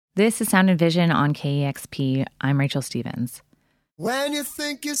This is Sound and Vision on KEXP. I'm Rachel Stevens. When you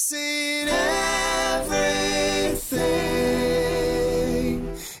think you've seen everything,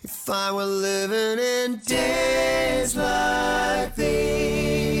 if I were living in days like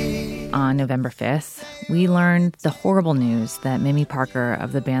these. On November 5th, we learned the horrible news that Mimi Parker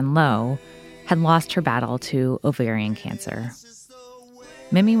of the band Low had lost her battle to ovarian cancer.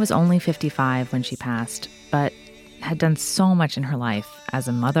 Mimi was only 55 when she passed, but had done so much in her life as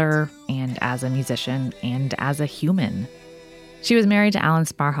a mother and as a musician and as a human. She was married to Alan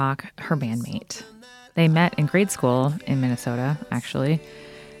Sparhawk, her bandmate. They met in grade school in Minnesota, actually,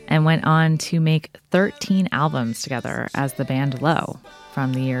 and went on to make 13 albums together as the band Low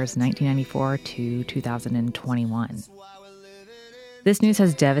from the years 1994 to 2021. This news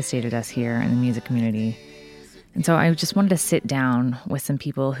has devastated us here in the music community. And so I just wanted to sit down with some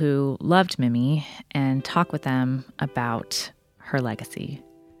people who loved Mimi and talk with them about her legacy.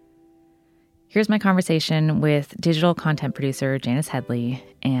 Here's my conversation with digital content producer Janice Headley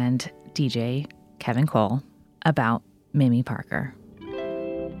and DJ Kevin Cole about Mimi Parker.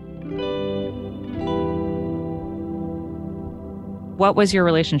 What was your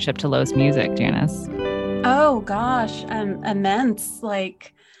relationship to Low's music, Janice? Oh, gosh, immense.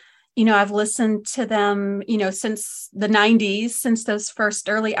 I've listened to them, since the 90s, since those first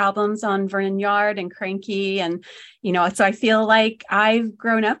early albums on Vernon Yard and Cranky. And, so I feel like I've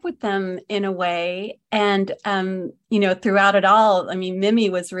grown up with them in a way. And, throughout it all,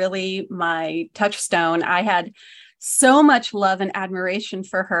 Mimi was really my touchstone. I had so much love and admiration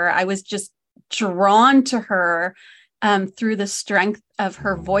for her. I was just drawn to her through the strength of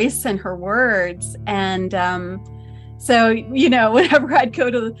her voice and her words. And, so, whenever I'd go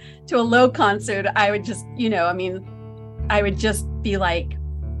to a Low concert, I would just, I would just be like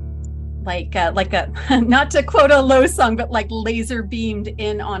a, not to quote a Low song, but like laser beamed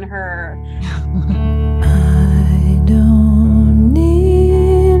in on her. I don't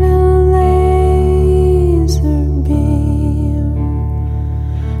need a laser beam.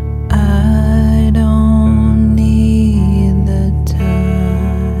 I don't need the time.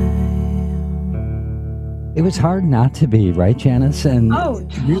 It was hard not to be, right, Janice? And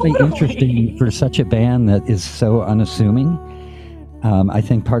really interesting for such a band that is so unassuming. I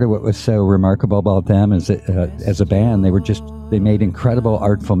think part of what was so remarkable about them is that as a band, they made incredible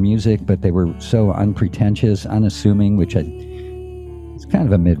artful music, but they were so unpretentious, unassuming, which is kind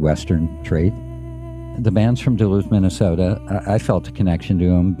of a Midwestern trait. The band's from Duluth, Minnesota. I felt a connection to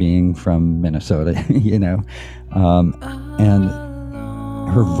them being from Minnesota, and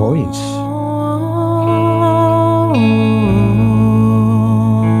her voice.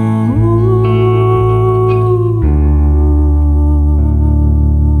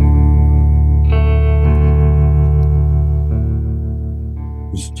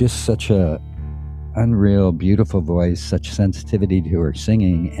 It's just such a unreal, beautiful voice, such sensitivity to her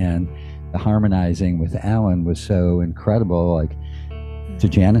singing, and the harmonizing with Alan was so incredible. Like, to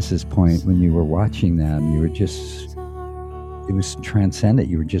Janice's point, when you were watching them, you were just, it was transcendent.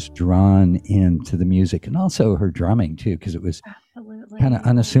 You were just drawn into the music, and also her drumming too, because it was kind of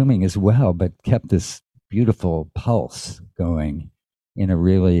unassuming as well, but kept this beautiful pulse going in a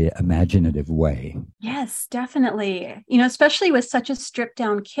really imaginative way. Yes, definitely. Especially with such a stripped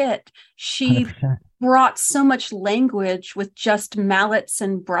down kit, she 100%. brought so much language with just mallets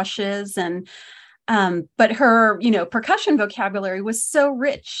and brushes, and but her, percussion vocabulary was so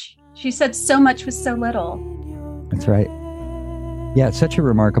rich. She said so much with so little. That's right. Yeah, it's such a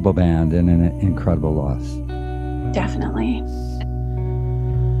remarkable band and an incredible loss. Definitely.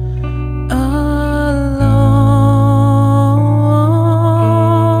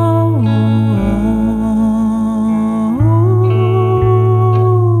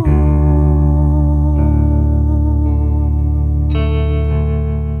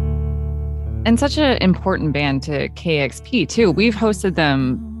 And such an important band to KEXP, too. We've hosted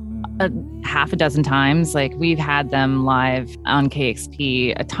them half a dozen times. Like, we've had them live on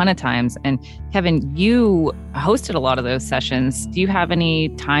KEXP a ton of times. And Kevin, you hosted a lot of those sessions. Do you have any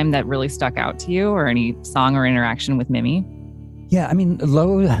time that really stuck out to you, or any song or interaction with Mimi? Yeah,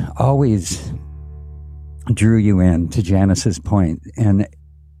 Low always drew you in, to Janice's point. And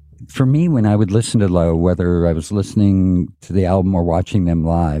for me, when I would listen to Low, whether I was listening to the album or watching them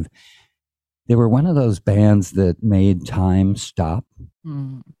live, they were one of those bands that made time stop.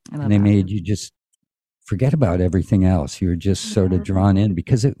 And they made you just forget about everything else. You were just sort of drawn in,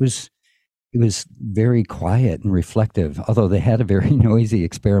 because it was very quiet and reflective, although they had a very noisy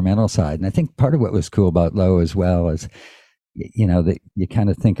experimental side. And I think part of what was cool about Low as well is, that you kind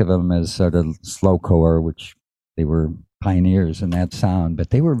of think of them as sort of slowcore, which they were pioneers in that sound,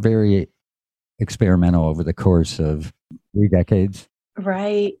 but they were very experimental over the course of 3 decades.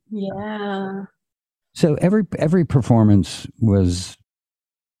 Right. Yeah. So every performance was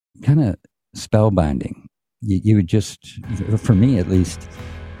kind of spellbinding. You would just, for me at least,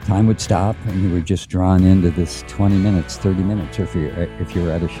 time would stop and you were just drawn into this 20 minutes, 30 minutes, or if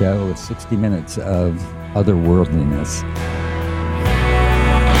you're at a show, it's 60 minutes of otherworldliness.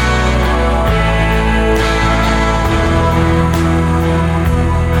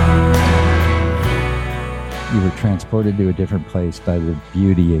 You were transported to a different place by the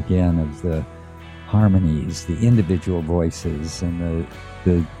beauty again of the harmonies, the individual voices, and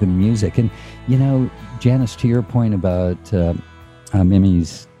the music. And, you know, Janice, to your point about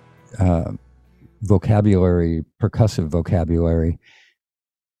Mimi's vocabulary, percussive vocabulary,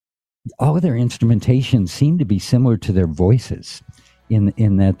 all of their instrumentation seemed to be similar to their voices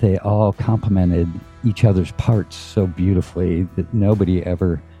in that they all complemented each other's parts so beautifully that nobody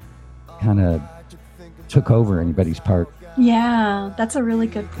ever kind of took over anybody's part. Yeah, that's a really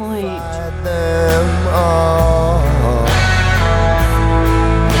good point. Them all.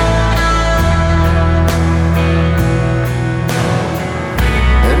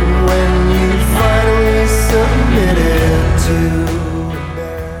 And when you finally submitted to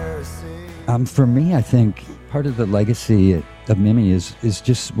embarrassing. For me, I think part of the legacy of Mimi is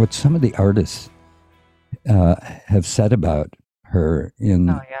just what some of the artists have said about her in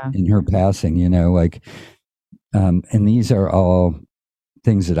her passing. You know, like, and these are all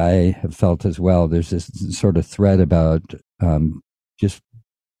things that I have felt as well. There's this sort of thread about just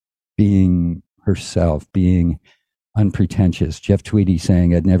being herself, being unpretentious. Jeff Tweedy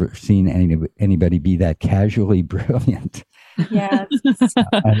saying, "I'd never seen anybody be that casually brilliant." Yes.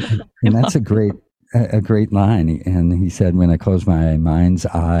 And that's a great line. And he said, "When I close my mind's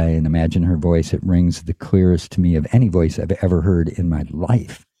eye and imagine her voice, it rings the clearest to me of any voice I've ever heard in my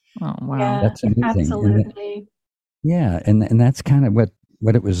life." Oh, wow. Yeah, That's amazing. absolutely. And that's kind of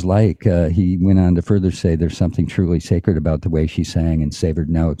what it was like. He went on to further say, "There's something truly sacred about the way she sang and savored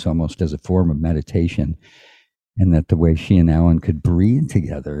notes almost as a form of meditation, and that the way she and Alan could breathe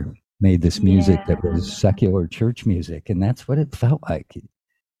together made this music that was secular church music." And that's what it felt like. It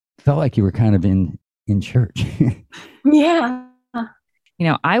felt like you were kind of in church. Yeah. You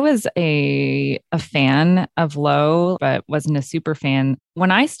know, I was a fan of Lowe, but wasn't a super fan.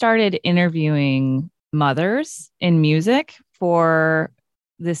 When I started interviewing mothers in music for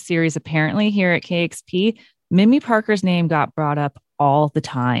this series, apparently here at KXP, Mimi Parker's name got brought up all the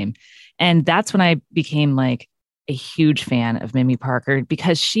time. And that's when I became like a huge fan of Mimi Parker,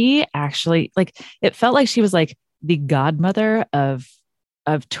 because she actually, like, it felt like she was like the godmother of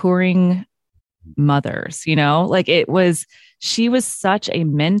touring mothers, you know, like she was such a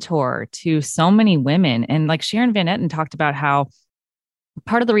mentor to so many women. And like Sharon Van Etten talked about how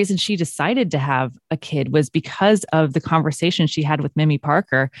part of the reason she decided to have a kid was because of the conversation she had with Mimi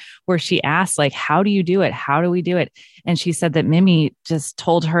Parker, where she asked, like, how do you do it? How do we do it? And she said that Mimi just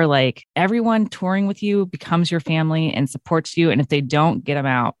told her, like, everyone touring with you becomes your family and supports you. And if they don't, get them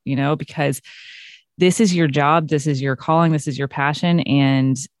out, you know, because this is your job. This is your calling. This is your passion.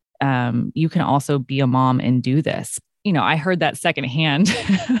 And you can also be a mom and do this. You know, I heard that secondhand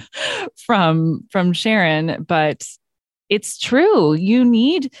from Sharon, but it's true. You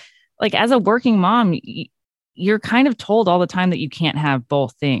need, like, as a working mom, you're kind of told all the time that you can't have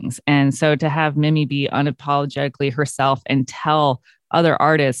both things. And so to have Mimi be unapologetically herself and tell other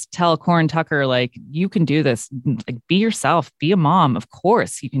artists, tell Corin Tucker, like, you can do this, like, be yourself, be a mom. Of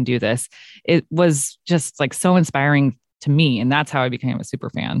course you can do this. It was just like so inspiring to me. And that's how I became a super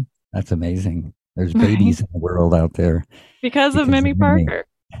fan. That's amazing. There's babies in the world out there. Because of Mimi Parker.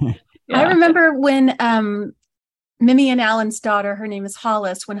 Yeah. I remember when Mimi and Alan's daughter, her name is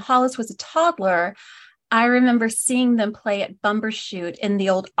Hollis, when Hollis was a toddler, I remember seeing them play at Bumbershoot in the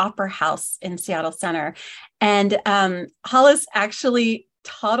old Opera House in Seattle Center. And Hollis actually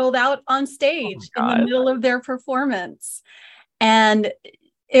toddled out on stage in the middle of their performance. And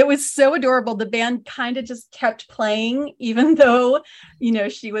it was so adorable. The band kind of just kept playing, even though, you know,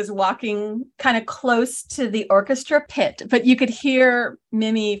 she was walking kind of close to the orchestra pit, but you could hear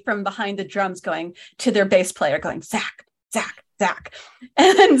Mimi from behind the drums going to their bass player going, "Zach, Zach, Zach."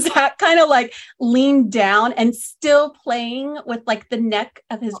 And then Zach kind of like leaned down and still playing with like the neck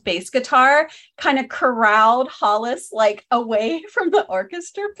of his bass guitar, kind of corralled Hollis like away from the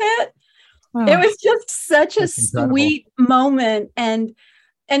orchestra pit. Wow. It was just such a sweet moment and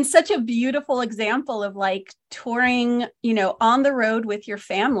such a beautiful example of like touring, you know, on the road with your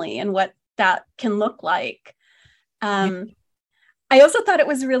family and what that can look like. I also thought it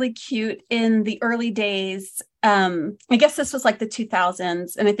was really cute in the early days. I guess this was like the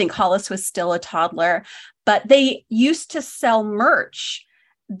 2000s, and I think Hollis was still a toddler, but they used to sell merch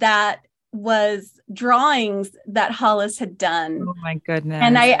that was drawings that Hollis had done. Oh my goodness.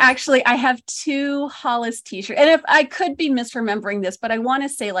 And I have 2 Hollis t-shirts. And if I could be misremembering this, but I want to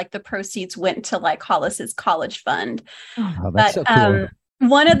say like the proceeds went to like Hollis's college fund. Oh, that's so cool.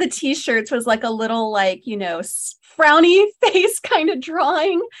 One of the t-shirts was like a little like, frowny face kind of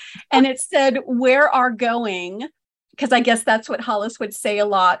drawing. And it said, "Where are going?" Because I guess that's what Hollis would say a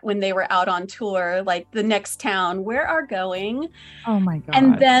lot when they were out on tour, like the next town, "Where are going?" Oh my God.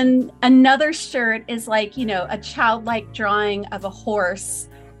 And then another shirt is like, a childlike drawing of a horse.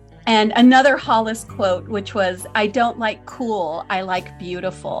 And another Hollis quote, which was, "I don't like cool, I like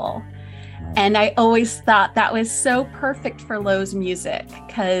beautiful." And I always thought that was so perfect for Lowe's music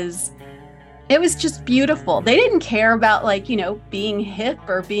because it was just beautiful. They didn't care about like, being hip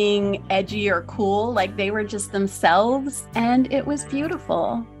or being edgy or cool. Like they were just themselves and it was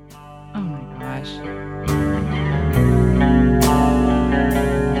beautiful. Oh my gosh.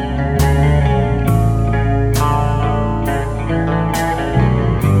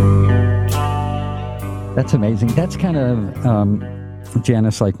 That's amazing. That's kind of,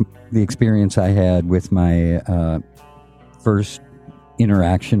 Janice, like the experience I had with my first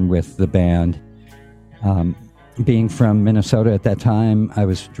interaction with the band. Being from Minnesota at that time, I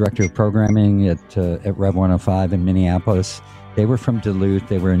was director of programming at Rev 105 in Minneapolis. They were from Duluth.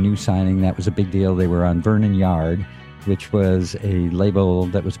 They were a new signing. That was a big deal. They were on Vernon Yard, which was a label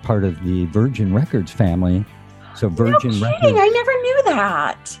that was part of the Virgin Records family. So Virgin No Records. kidding, I never knew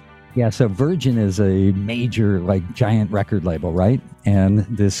that. Yeah, so Virgin is a major, like, giant record label, right? And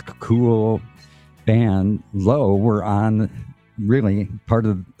this cool band, Low, were on really part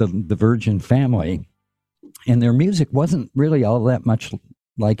of the Virgin family. And their music wasn't really all that much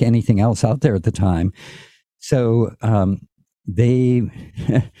like anything else out there at the time. So the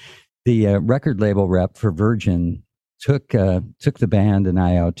record label rep for Virgin took the band and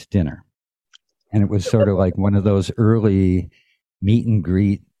I out to dinner. And it was sort of like one of those early meet and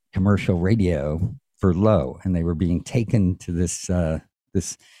greet commercial radio for Low, and they were being taken to this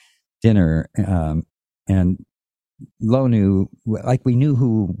dinner, and Low knew, like, we knew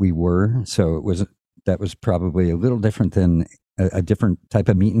who we were, so that was probably a little different than a different type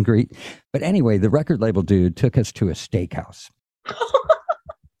of meet and greet. But anyway, the record label dude took us to a steakhouse.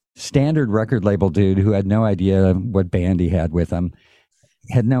 Standard record label dude who had no idea what band he had with him.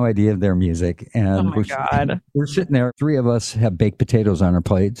 Had no idea of their music, and we're sitting there. 3 of us have baked potatoes on our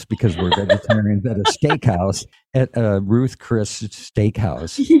plates because we're vegetarians at a steakhouse, at Ruth Chris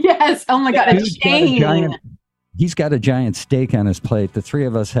Steakhouse. Yes. Oh my God. A chain. He's got a giant steak on his plate. The 3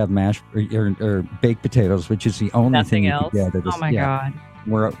 of us have mashed or baked potatoes, which is the only thing you can get. Oh my God.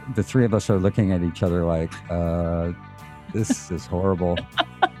 The 3 of us are looking at each other like, this is horrible.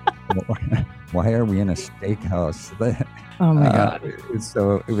 Why are we in a steakhouse? Oh my God. It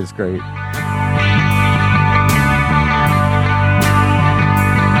was great.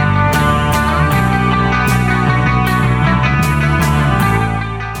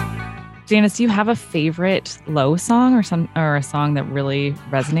 Janice, do you have a favorite Low song or a song that really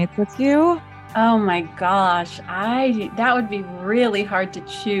resonates with you? Oh my gosh. That would be really hard to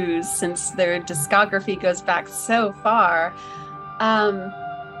choose since their discography goes back so far.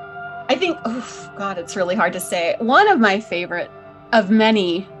 I think, oh God, it's really hard to say. One of my favorite of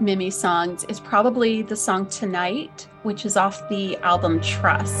many Mimi songs is probably the song Tonight, which is off the album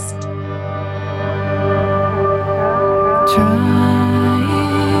Trust. Trying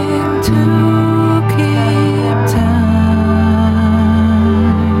to keep time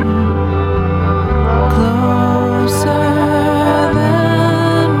closer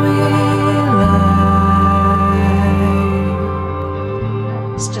than we like.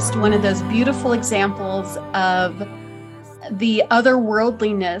 It's just one of those beautiful examples of the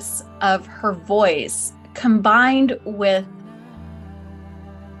otherworldliness of her voice combined with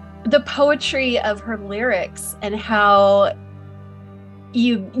the poetry of her lyrics and how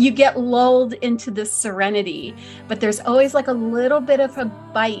you get lulled into this serenity, but there's always like a little bit of a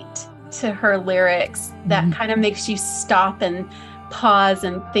bite to her lyrics that kind of makes you stop and pause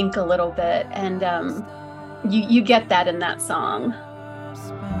and think a little bit, and you get that in that song.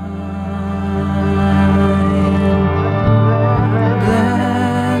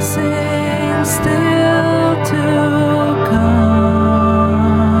 Blessings still to come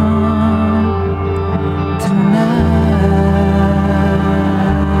tonight.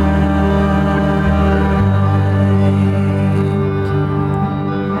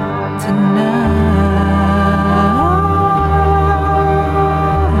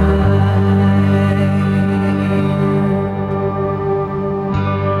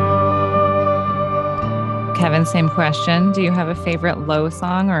 Kevin, same question. Do you have a favorite Low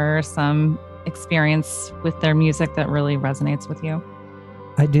song or some experience with their music that really resonates with you?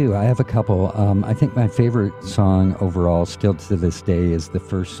 I do. I have a couple. I think my favorite song overall, still to this day, is the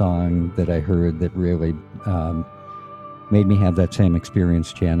first song that I heard that really made me have that same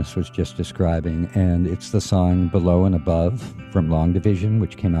experience Janice was just describing. And it's the song Below and Above from Long Division,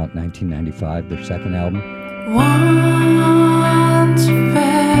 which came out in 1995, their second album. Once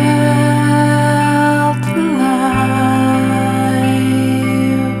felt alive,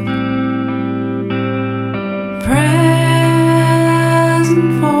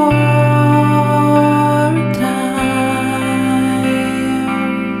 present for a time.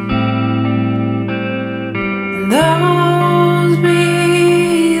 Those below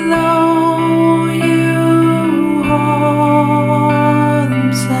you hold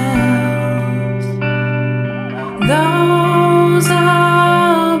themselves. Those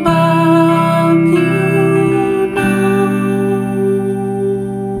above you know.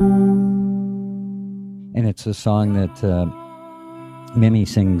 And it's a song that Mimi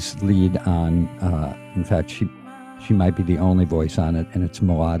sings lead on. In fact, she might be the only voice on it, and it's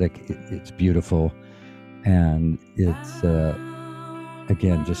melodic. It's beautiful, and it's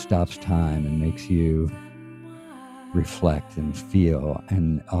again just stops time and makes you reflect and feel,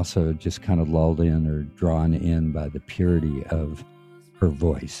 and also just kind of lulled in or drawn in by the purity of her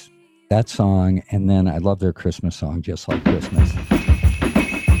voice. That song, and then I love their Christmas song, Just Like Christmas.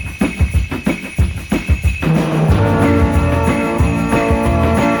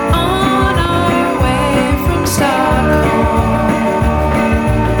 On our way from Stockholm,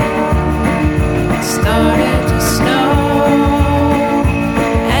 it started to snow,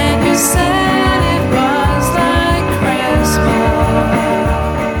 and you said it was like Christmas.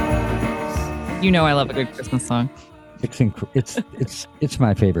 You know I love a good Christmas song. It's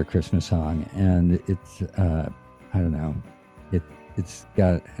my favorite Christmas song, and it's I don't know, it's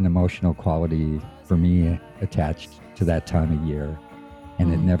got an emotional quality for me attached to that time of year,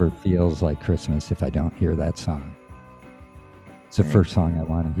 and it never feels like Christmas if I don't hear that song. It's the first song I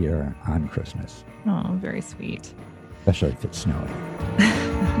want to hear on Christmas, Oh, very sweet. especially if it's snowing.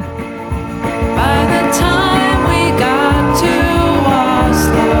 By the time we got to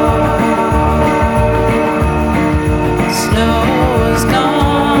Oslo, snow was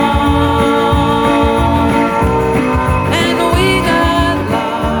gone, and we got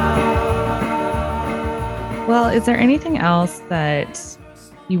lost. Well, is there anything else that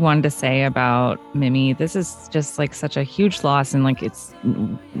you wanted to say about Mimi? This is just like such a huge loss, and like it's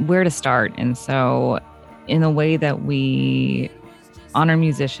where to start. And so in the way that we honor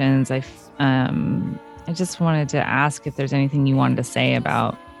musicians, I just wanted to ask if there's anything you wanted to say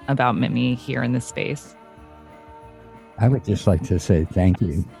about Mimi here in this space. I would just like to say thank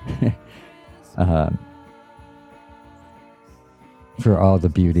you for all the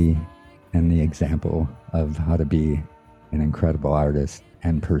beauty and the example of how to be an incredible artist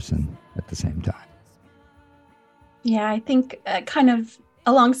and person at the same time. Yeah, I think kind of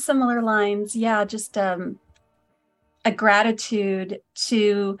along similar lines. Yeah, just a gratitude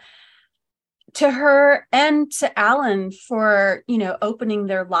to her and to Alan for, opening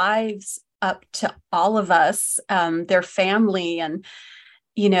their lives up to all of us, their family. And,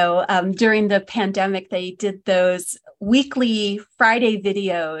 during the pandemic, they did those weekly Friday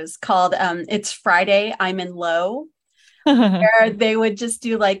videos called It's Friday, I'm in Low, where they would just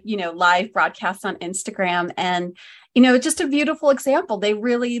do live broadcasts on Instagram. And, just a beautiful example. They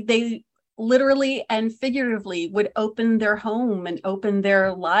literally and figuratively would open their home and open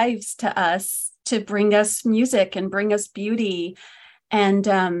their lives to us to bring us music and bring us beauty. And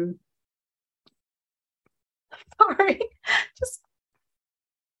sorry,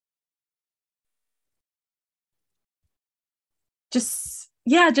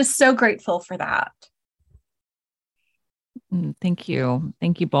 just so grateful for that. Thank you.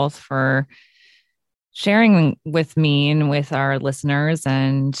 Thank you both for sharing with me and with our listeners,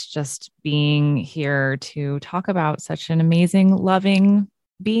 and just being here to talk about such an amazing, loving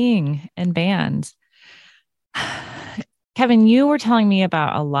being and band. Kevin, you were telling me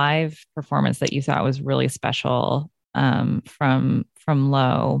about a live performance that you thought was really special from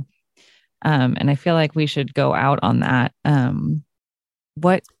Low. And I feel like we should go out on that.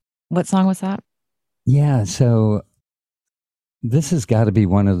 What song was that? Yeah, so this has got to be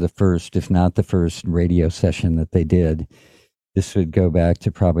one of the first, if not the first, radio session that they did. This would go back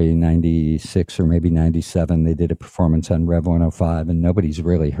to probably 96 or maybe 97. They did a performance on Rev 105, and nobody's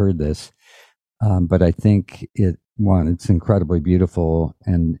really heard this. But I think it's incredibly beautiful,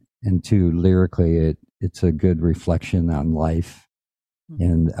 and two, lyrically, it's a good reflection on life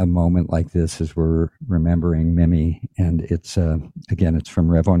in a moment like this as we're remembering Mimi. And it's, again, it's from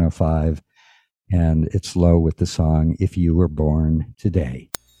Rev 105, and it's Low with the song, If You Were Born Today.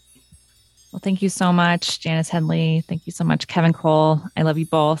 Well, thank you so much, Janice Headley. Thank you so much, Kevin Cole. I love you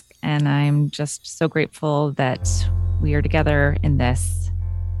both. And I'm just so grateful that we are together in this.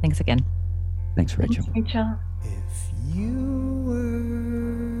 Thanks again. Thanks, Rachel. Thanks, Rachel. If you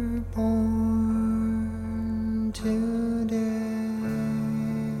were born today,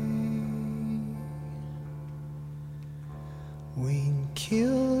 we'd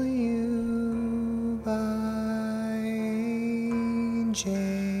kill you by age 8.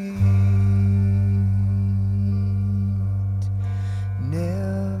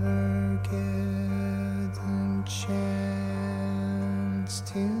 Never get the chance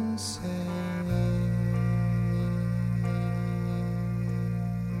to say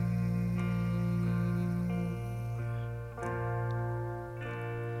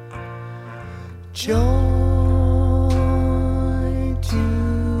joy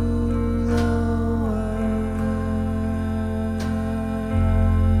to the world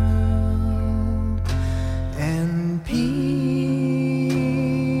and peace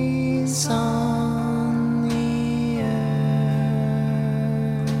on the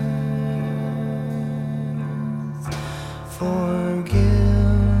earth. Forgive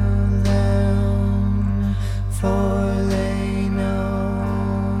them, for they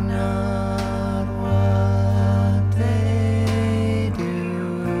know not what they do.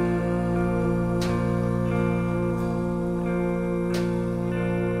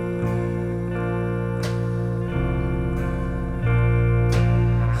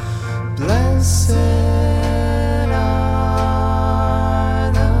 Blessed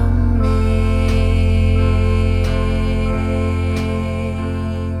are the meek,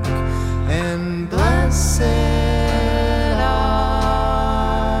 and blessed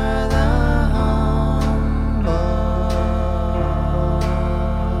are the humble.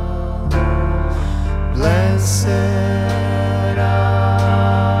 Blessed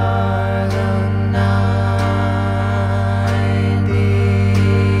are the 90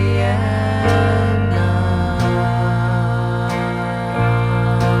 and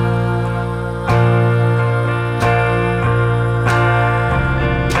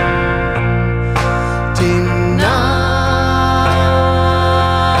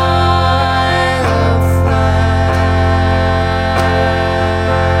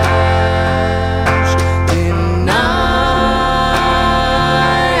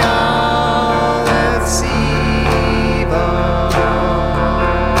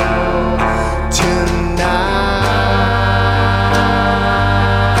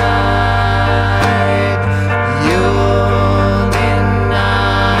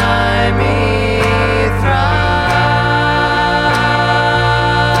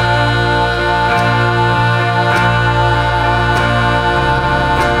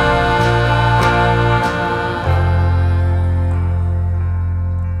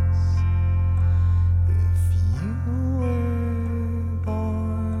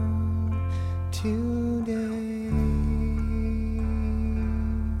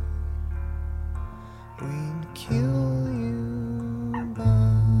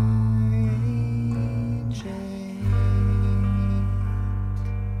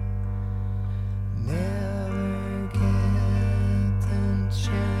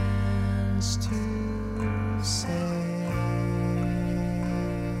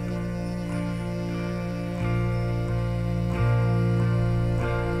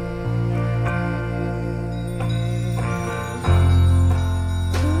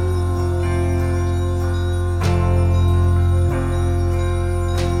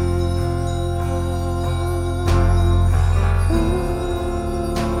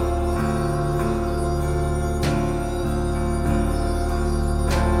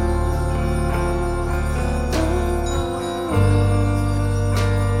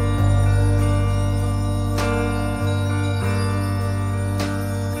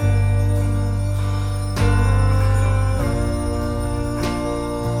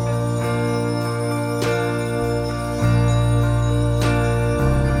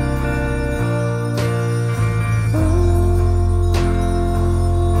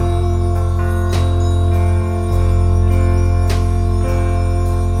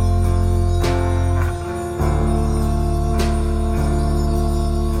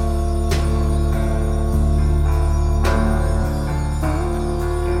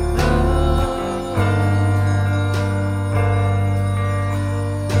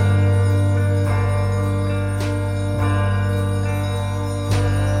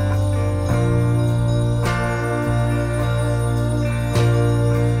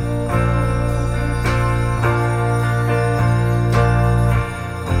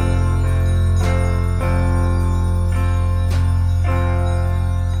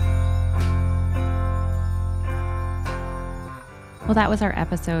Well, that was our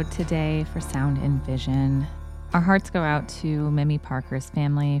episode today for Sound and Vision. Our hearts go out to Mimi Parker's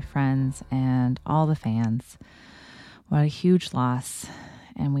family, friends, and all the fans. What a huge loss.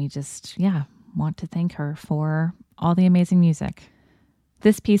 And we just, want to thank her for all the amazing music.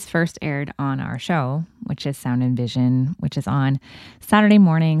 This piece first aired on our show, which is Sound and Vision, which is on Saturday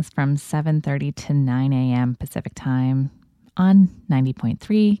mornings from 7:30 to 9 a.m. Pacific time on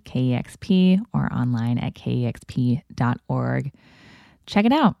 90.3 KEXP or online at kexp.org. Check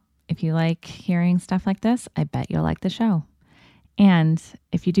it out. If you like hearing stuff like this, I bet you'll like the show. And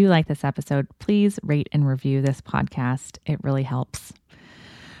if you do like this episode, please rate and review this podcast. It really helps.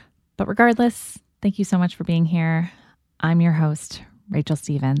 But regardless, thank you so much for being here. I'm your host, Rachel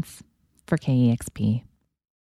Stevens, for KEXP.